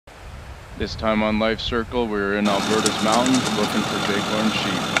This time on Life Circle, we're in Alberta's mountains looking for bighorn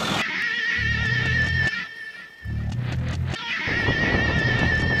sheep.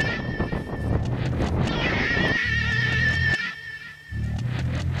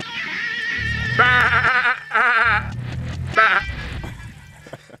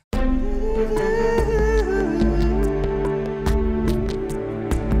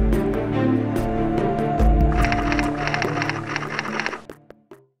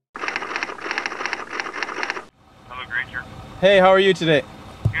 Hey, how are you today?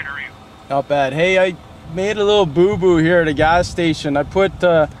 Good, how are you? Not bad. Hey, I made a little boo-boo here at a gas station. I put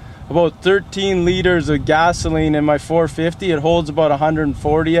about 13 liters of gasoline in my 450. It holds about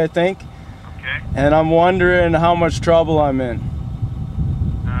 140, I think. Okay. And I'm wondering how much trouble I'm in.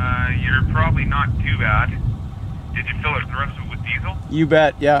 You're probably not too bad. Did you fill it the rest of it with diesel? You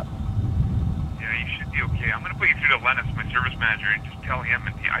bet, yeah. Yeah, you should be okay. I'm going to put you through to Lennis, my service manager, and just tell him.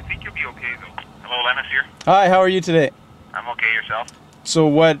 And I think you'll be okay, though. Hello, Lennis here. Hi, how are you today? I'm okay, yourself? So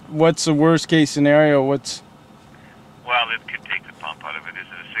what's the worst case scenario? Well, it could take the pump out of it. Is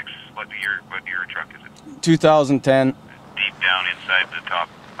it a 6? What year truck is it? 2010. Deep down inside the top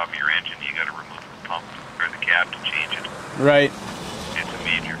of your engine, you got to remove the pump or the cab to change it. Right. It's a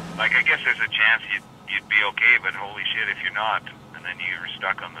major. Like, I guess there's a chance you'd be okay, but holy shit if you're not, and then you're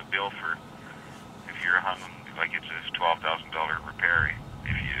stuck on the bill for, if you're hung, like it's a $12,000 repair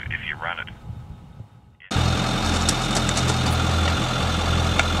if you run it.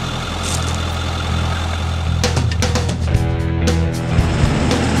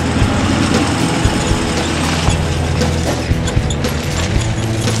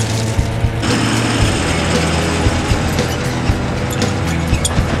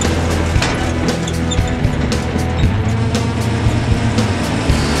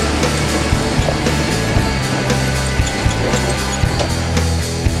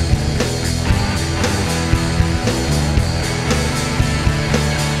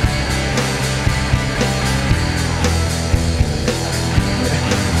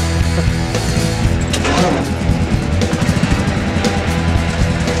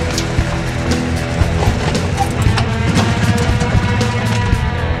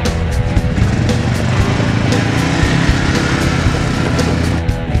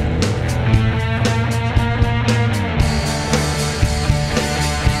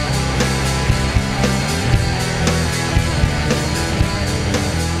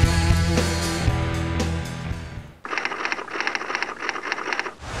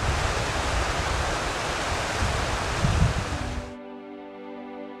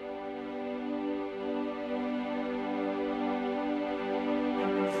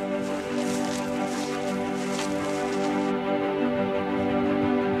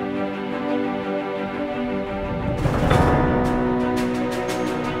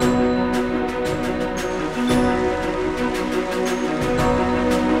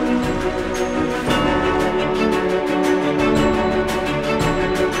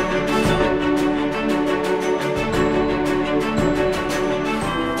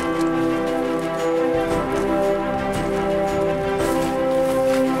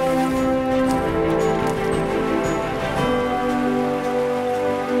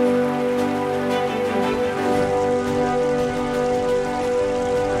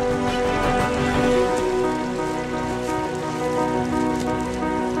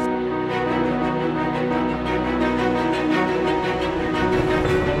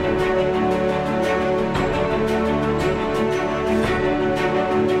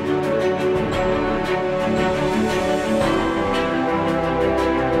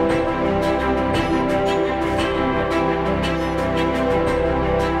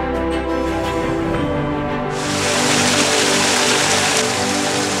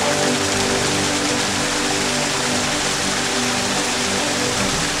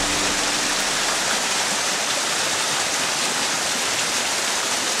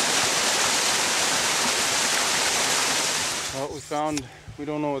 We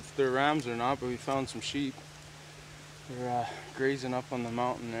don't know if they're rams or not, but we found some sheep. They're grazing up on the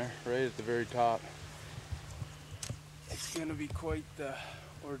mountain there, right at the very top. It's gonna be quite the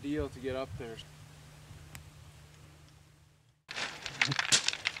ordeal to get up there.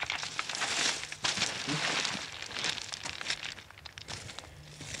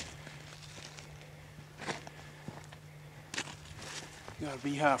 Gotta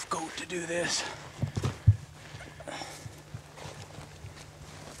be half goat to do this.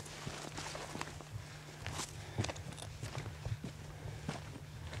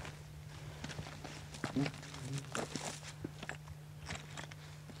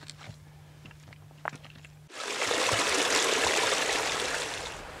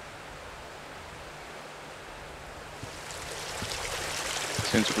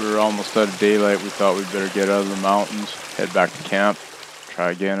 Since we were almost out of daylight, we thought we'd better get out of the mountains, head back to camp,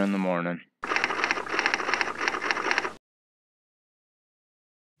 try again in the morning.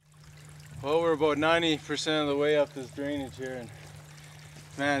 Well, we're about 90% of the way up this drainage here, and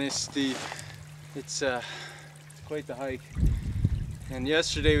man, it's steep. It's quite the hike. And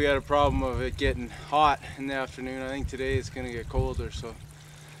yesterday we had a problem of it getting hot in the afternoon. I think today it's going to get colder, so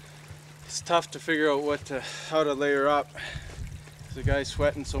it's tough to figure out how to layer up. The guy's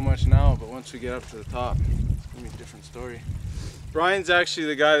sweating so much now, but once we get up to the top, it's gonna be a different story. Brian's actually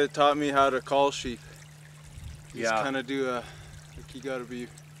the guy that taught me how to call sheep. You just kind of do like you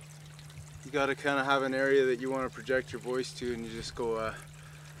gotta kind of have an area that you want to project your voice to, and you just go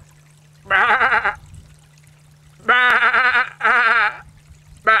bah, bah,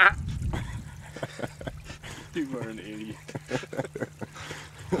 bah. You are an idiot.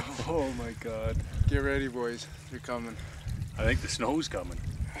 Oh my God. Get ready, boys, they're coming. I think the snow's coming.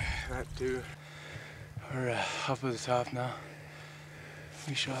 That too. We're up at the top now.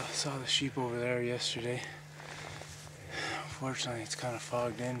 We saw the sheep over there yesterday. Unfortunately, it's kind of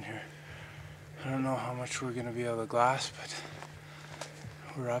fogged in here. I don't know how much we're going to be able to glass, but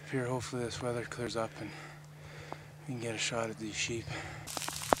we're up here. Hopefully this weather clears up and we can get a shot at these sheep.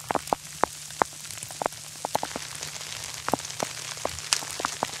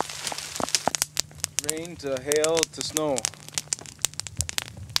 Rain to hail to snow.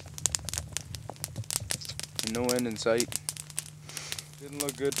 No end in sight. Didn't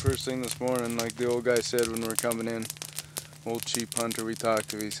look good first thing this morning, like the old guy said when we were coming in. Old sheep hunter we talked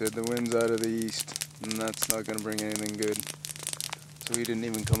to, he said the wind's out of the east and that's not going to bring anything good. So he didn't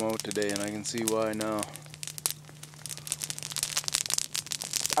even come out today, and I can see why now.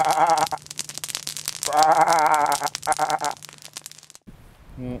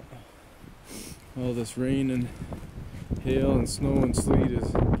 Well, all this rain and hail and snow and sleet is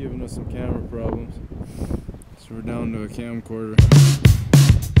giving us some camera problems. So we're down to a camcorder.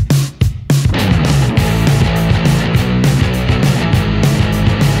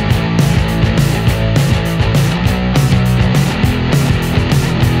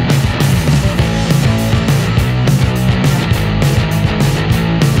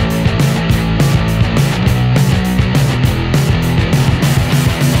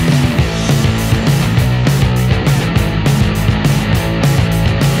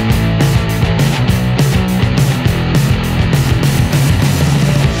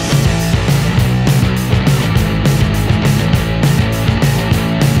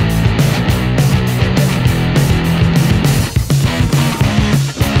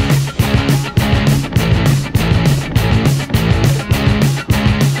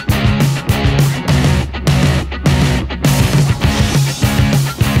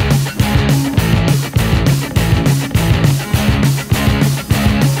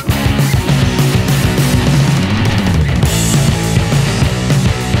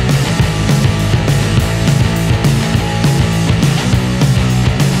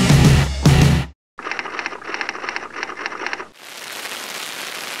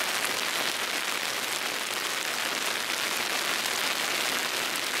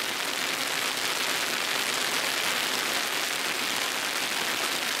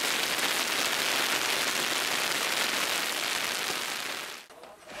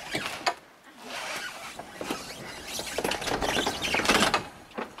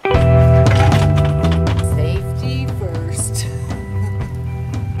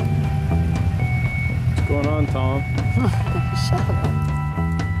 Tom. Shut up.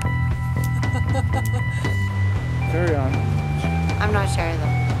 Carry on. I'm not Sherry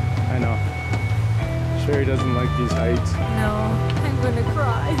though. I know. Sherry doesn't like these heights. No, I'm gonna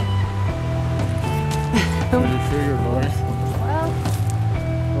cry. Pull your trigger, boys. Well,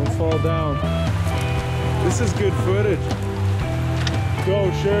 Don't fall down. This is good footage.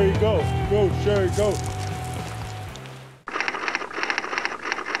 Go, Sherry, go. Go, Sherry, go.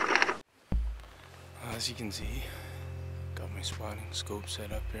 As you can see, got my spotting scope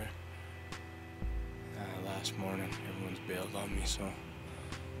set up here. Last morning, everyone's bailed on me, so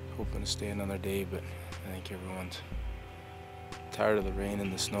hoping to stay another day, but I think everyone's tired of the rain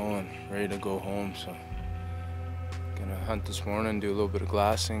and the snow and ready to go home, so gonna hunt this morning, do a little bit of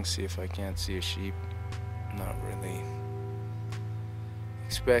glassing, see if I can't see a sheep. Not really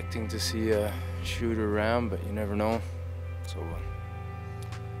expecting to see a shooter ram, but you never know, so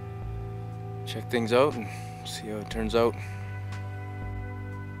check things out and see how it turns out.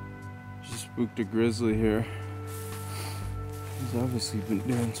 Just spooked a grizzly here. He's obviously been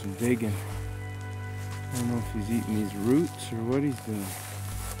doing some digging. I don't know if he's eating these roots or what he's doing.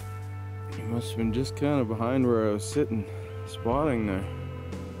 He must have been just kind of behind where I was sitting, spotting there.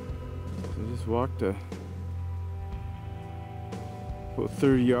 I just walked about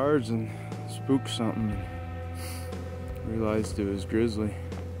 30 yards and spooked something and realized it was grizzly.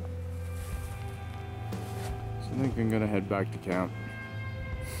 So I think I'm gonna head back to camp.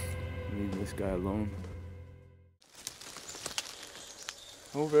 Leave this guy alone.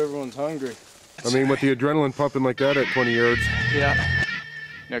 Hope everyone's hungry. I mean, with the adrenaline pumping like that at 20 yards. Yeah.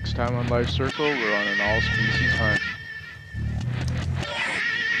 Next time on Life Circle, we're on an all-species hunt.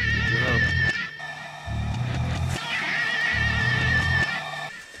 Good job.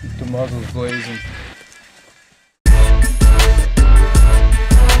 Keep the muzzles blazing.